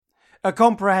A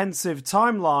comprehensive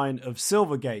timeline of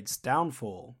Silvergate's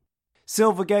downfall.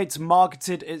 Silvergate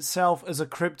marketed itself as a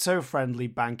crypto-friendly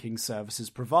banking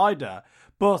services provider,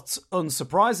 but,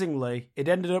 unsurprisingly, it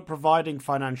ended up providing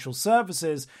financial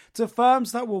services to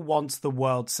firms that were once the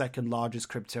world's second largest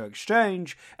crypto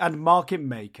exchange and market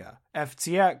maker,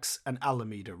 FTX and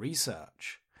Alameda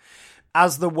Research.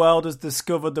 As the world has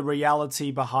discovered the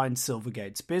reality behind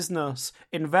Silvergate's business,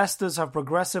 investors have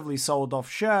progressively sold off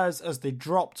shares as they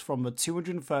dropped from the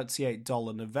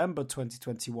 $238 November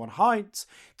 2021 height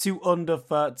to under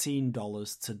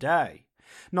 $13 today.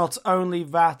 Not only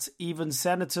that, even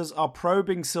senators are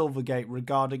probing Silvergate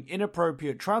regarding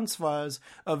inappropriate transfers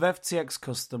of FTX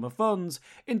customer funds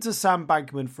into Sam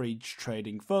Bankman-Fried's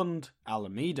trading fund,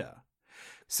 Alameda.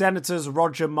 Senators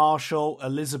Roger Marshall,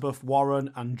 Elizabeth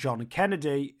Warren and John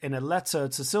Kennedy, in a letter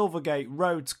to Silvergate,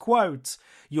 wrote, quote,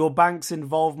 "Your bank's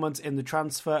involvement in the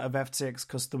transfer of FTX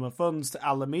customer funds to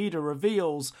Alameda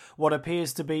reveals what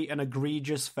appears to be an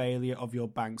egregious failure of your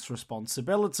bank's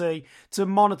responsibility to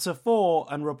monitor for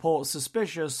and report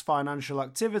suspicious financial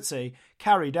activity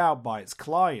carried out by its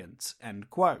client." End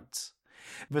quote.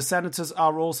 The senators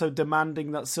are also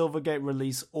demanding that Silvergate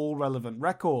release all relevant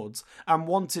records and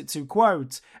want it to,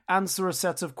 quote, "answer a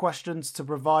set of questions to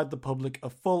provide the public a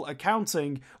full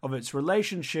accounting of its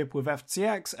relationship with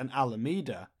FTX and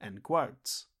Alameda," end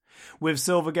quote. With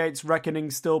Silvergate's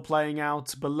reckoning still playing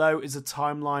out, below is a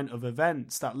timeline of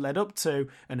events that led up to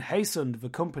and hastened the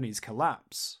company's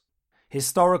collapse.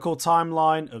 Historical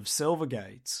timeline of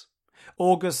Silvergate.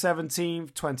 August 17,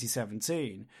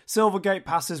 2017, Silvergate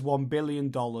passes $1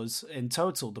 billion in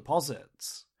total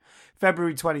deposits.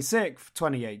 February 26,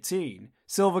 2018,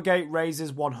 Silvergate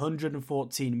raises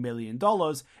 $114 million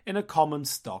in a common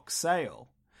stock sale.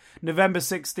 November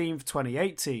 16,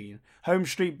 2018, Home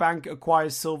Street Bank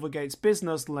acquires Silvergate's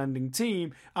business lending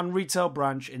team and retail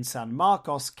branch in San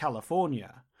Marcos,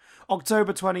 California.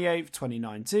 October 28,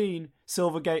 2019,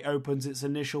 Silvergate opens its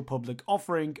initial public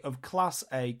offering of Class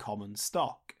A common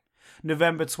stock.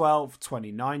 November 12,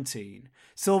 2019,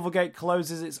 Silvergate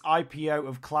closes its IPO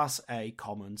of Class A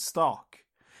common stock.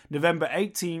 November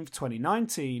 18,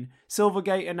 2019,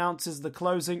 Silvergate announces the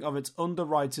closing of its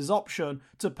underwriter's option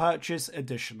to purchase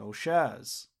additional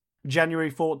shares. January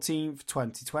 14,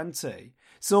 2020,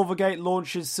 Silvergate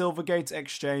launches Silvergate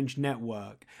Exchange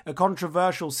Network, a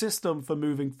controversial system for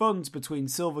moving funds between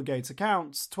Silvergate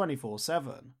accounts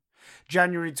 24/7.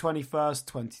 January 21,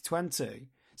 2020,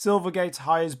 Silvergate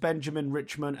hires Benjamin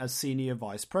Richmond as Senior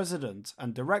Vice President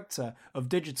and Director of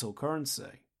Digital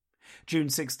Currency. June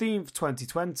 16,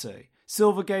 2020,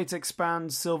 Silvergate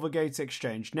expands Silvergate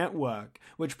Exchange Network,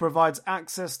 which provides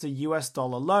access to US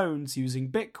dollar loans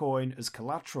using Bitcoin as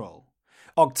collateral.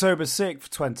 October 6,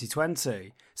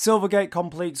 2020, Silvergate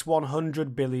completes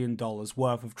 $100 billion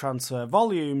worth of transfer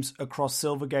volumes across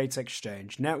Silvergate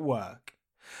Exchange Network.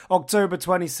 October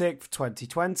 26,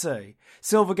 2020,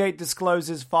 Silvergate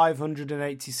discloses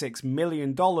 $586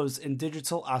 million in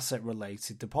digital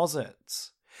asset-related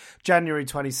deposits. January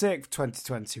 26,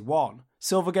 2021,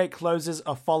 Silvergate closes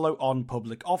a follow-on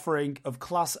public offering of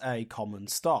Class A common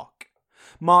stock.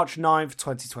 March 9,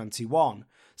 2021,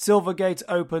 Silvergate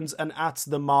opens an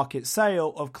at-the-market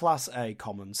sale of Class A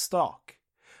common stock.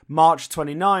 March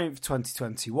 29,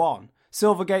 2021,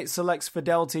 Silvergate selects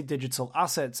Fidelity Digital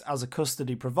Assets as a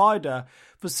custody provider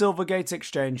for Silvergate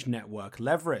Exchange Network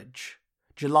leverage.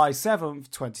 July 7,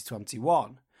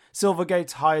 2021,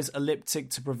 Silvergate hires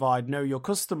Elliptic to provide Know Your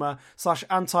Customer /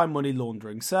 anti-money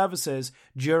laundering services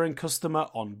during customer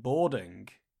onboarding.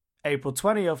 April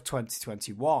 20th,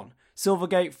 2021,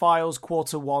 Silvergate files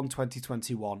Q1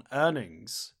 2021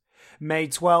 earnings. May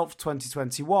 12,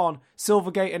 2021,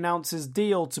 Silvergate announces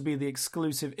Deal to be the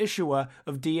exclusive issuer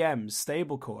of DM's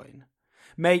stablecoin.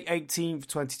 May 18,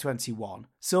 2021,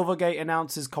 Silvergate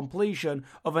announces completion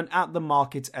of an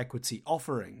at-the-market equity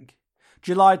offering.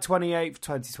 July 28,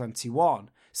 2021,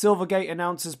 Silvergate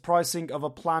announces pricing of a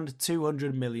planned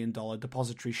 $200 million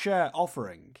depository share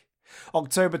offering.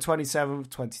 October 27,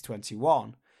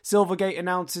 2021, Silvergate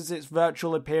announces its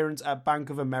virtual appearance at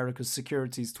Bank of America's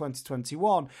Securities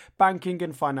 2021 Banking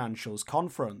and Financials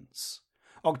Conference.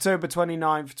 October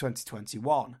 29,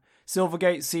 2021,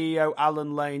 Silvergate CEO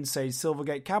Alan Lane says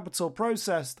Silvergate Capital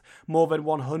processed more than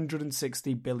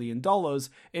 $160 billion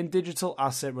in digital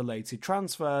asset-related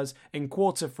transfers in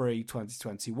Q3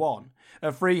 2021,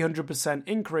 a 300%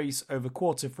 increase over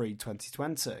Q3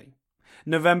 2020.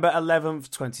 November 11,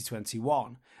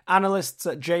 2021, analysts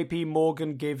at JP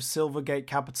Morgan give Silvergate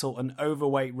Capital an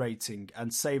overweight rating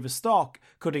and say the stock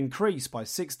could increase by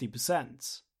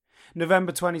 60%.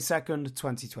 November 22,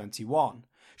 2021,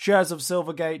 Shares of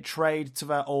Silvergate trade to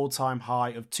their all-time high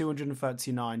of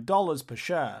 $239 per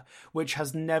share, which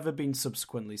has never been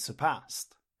subsequently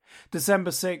surpassed.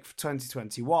 December 6,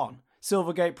 2021.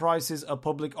 Silvergate prices a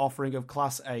public offering of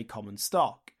Class A common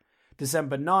stock.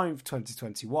 December 9,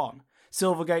 2021.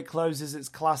 Silvergate closes its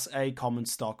Class A common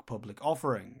stock public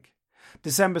offering.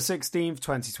 December 16,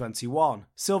 2021.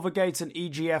 Silvergate and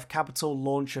EGF Capital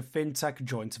launch a fintech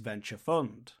joint venture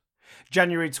fund.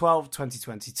 January 12,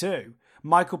 2022.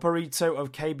 Michael Perito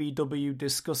of KBW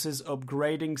discusses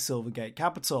upgrading Silvergate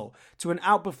Capital to an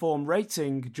outperform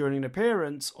rating during an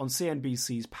appearance on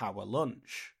CNBC's Power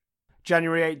Lunch.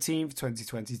 January 18,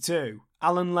 2022.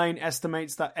 Alan Lane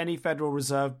estimates that any Federal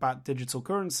Reserve-backed digital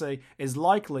currency is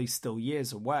likely still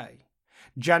years away.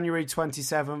 January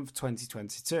 27,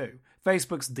 2022.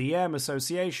 Facebook's DM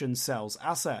Association sells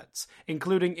assets,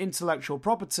 including intellectual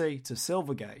property, to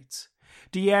Silvergate.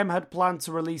 DM had planned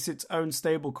to release its own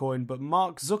stablecoin, but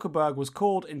Mark Zuckerberg was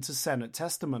called into Senate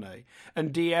testimony,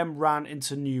 and DM ran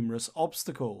into numerous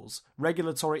obstacles,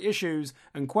 regulatory issues,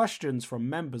 and questions from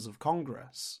members of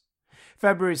Congress.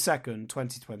 February 2nd,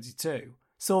 2022.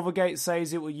 Silvergate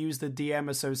says it will use the DM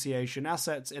Association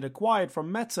assets it acquired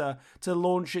from Meta to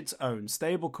launch its own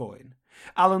stablecoin.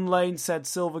 Alan Lane said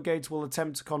Silvergate will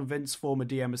attempt to convince former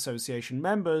DM Association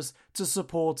members to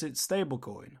support its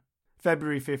stablecoin.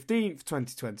 February 15,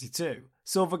 2022.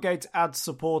 Silvergate adds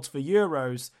support for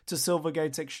euros to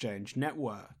Silvergate Exchange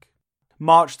Network.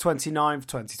 March 29,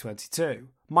 2022.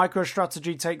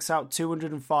 MicroStrategy takes out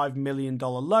 $205 million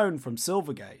loan from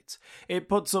Silvergate. It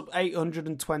puts up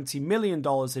 $820 million in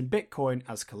Bitcoin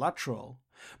as collateral.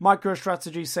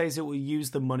 MicroStrategy says it will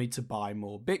use the money to buy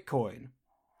more Bitcoin.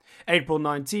 April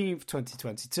 19,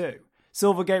 2022.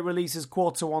 Silvergate releases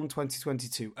Q1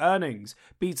 2022 earnings,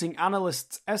 beating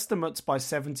analysts' estimates by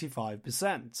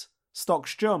 75%.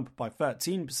 Stocks jump by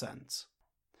 13%.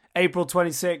 April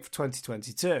 26,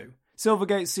 2022.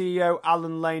 Silvergate CEO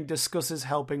Alan Lane discusses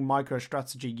helping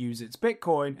MicroStrategy use its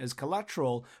Bitcoin as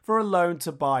collateral for a loan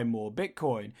to buy more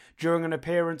Bitcoin during an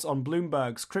appearance on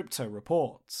Bloomberg's Crypto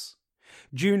Reports.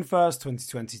 June 1st,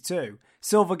 2022.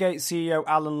 Silvergate CEO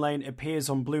Alan Lane appears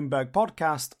on Bloomberg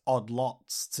podcast Odd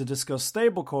Lots to discuss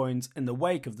stablecoins in the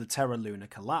wake of the Terra Luna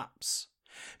collapse.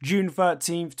 June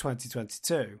 13th,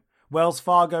 2022. Wells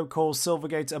Fargo calls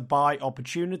Silvergate a buy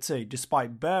opportunity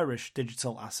despite bearish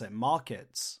digital asset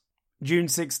markets. June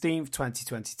 16th,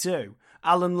 2022.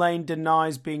 Alan Lane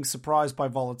denies being surprised by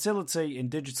volatility in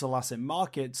digital asset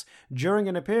markets during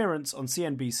an appearance on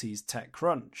CNBC's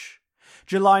TechCrunch.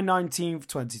 July 19th,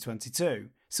 2022.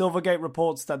 Silvergate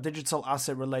reports that digital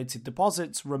asset-related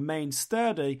deposits remain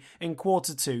sturdy in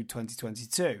Q2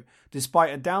 2022,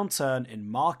 despite a downturn in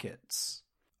markets.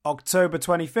 October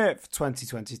 25th,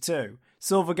 2022.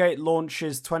 Silvergate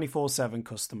launches 24/7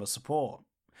 customer support.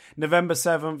 November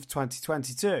 7th,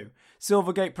 2022.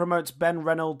 Silvergate promotes Ben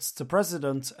Reynolds to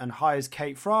president and hires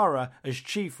Kate Frara as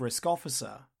chief risk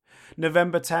officer.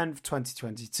 November 10th,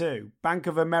 2022. Bank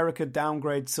of America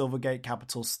downgrades Silvergate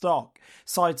Capital stock,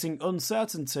 citing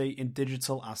uncertainty in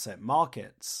digital asset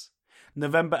markets.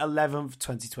 November 11th,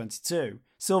 2022.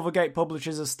 Silvergate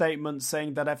publishes a statement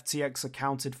saying that FTX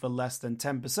accounted for less than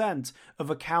 10% of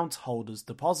account holders'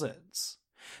 deposits.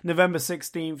 November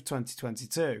 16th,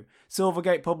 2022.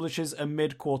 Silvergate publishes a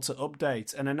mid-quarter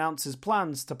update and announces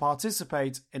plans to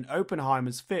participate in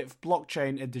Oppenheimer's 5th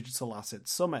Blockchain and Digital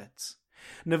Assets Summit.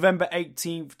 November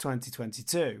 18th,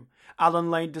 2022.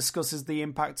 Alan Lane discusses the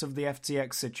impact of the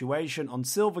FTX situation on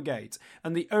Silvergate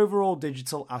and the overall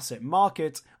digital asset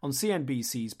market on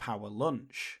CNBC's Power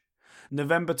Lunch.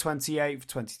 November 28th,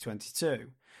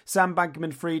 2022. Sam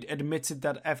Bankman-Fried admitted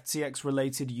that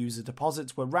FTX-related user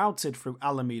deposits were routed through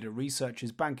Alameda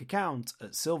Research's bank account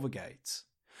at Silvergate.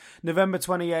 November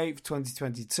 28th,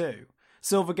 2022.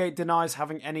 Silvergate denies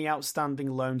having any outstanding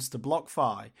loans to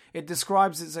BlockFi. It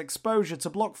describes its exposure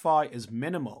to BlockFi as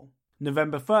minimal.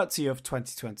 November 30th,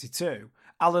 2022.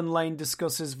 Alan Lane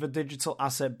discusses the digital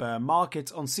asset bear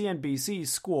market on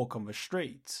CNBC's Squawk on the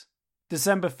Street.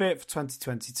 December 5th,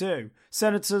 2022.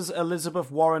 Senators Elizabeth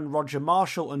Warren, Roger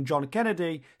Marshall, and John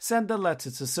Kennedy send a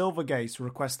letter to Silvergate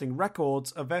requesting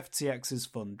records of FTX's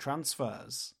fund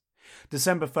transfers.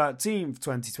 December 13th,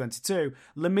 2022,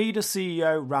 Lameda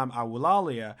CEO Ram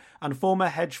Awulalia and former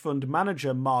hedge fund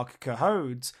manager Mark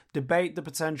Cohodes debate the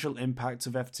potential impact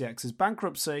of FTX's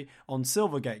bankruptcy on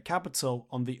Silvergate Capital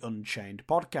on the Unchained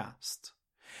podcast.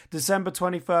 December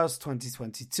 21st,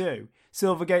 2022,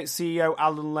 Silvergate CEO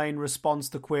Alan Lane responds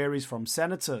to queries from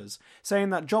senators, saying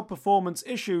that job performance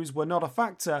issues were not a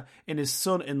factor in his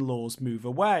son-in-law's move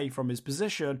away from his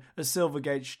position as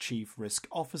Silvergate's chief risk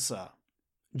officer.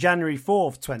 January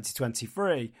 4th,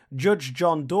 2023, Judge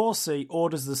John Dorsey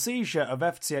orders the seizure of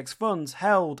FTX funds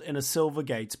held in a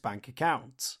Silvergate bank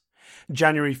account.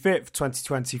 January 5th,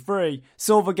 2023,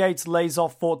 Silvergate lays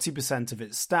off 40% of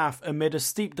its staff amid a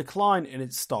steep decline in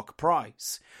its stock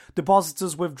price.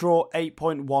 Depositors withdraw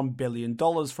 $8.1 billion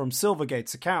from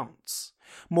Silvergate's accounts.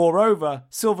 Moreover,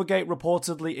 Silvergate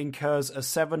reportedly incurs a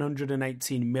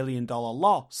 $718 million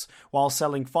loss while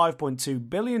selling $5.2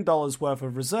 billion worth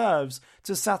of reserves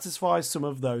to satisfy some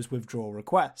of those withdrawal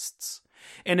requests.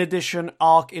 In addition,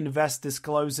 ARK Invest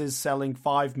discloses selling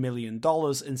 $5 million in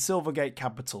Silvergate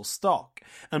Capital stock,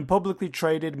 and publicly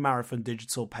traded Marathon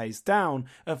Digital pays down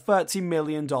a $30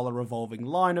 million revolving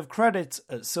line of credit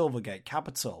at Silvergate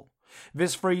Capital.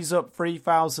 This frees up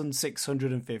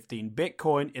 3,615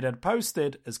 Bitcoin it had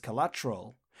posted as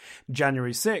collateral.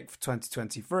 January 6,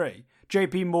 2023,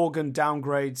 JP Morgan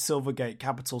downgrades Silvergate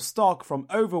Capital stock from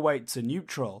overweight to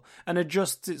neutral and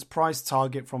adjusts its price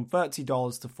target from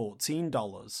 $30 to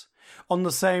 $14. On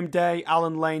the same day,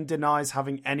 Alan Lane denies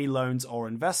having any loans or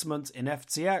investments in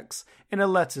FTX in a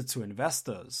letter to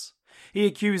investors. He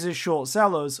accuses short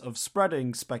sellers of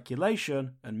spreading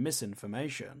speculation and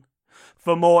misinformation.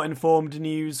 For more informed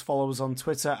news, follow us on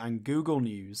Twitter and Google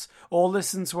News, or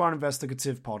listen to our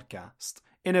investigative podcast,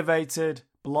 Innovated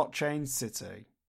Blockchain City.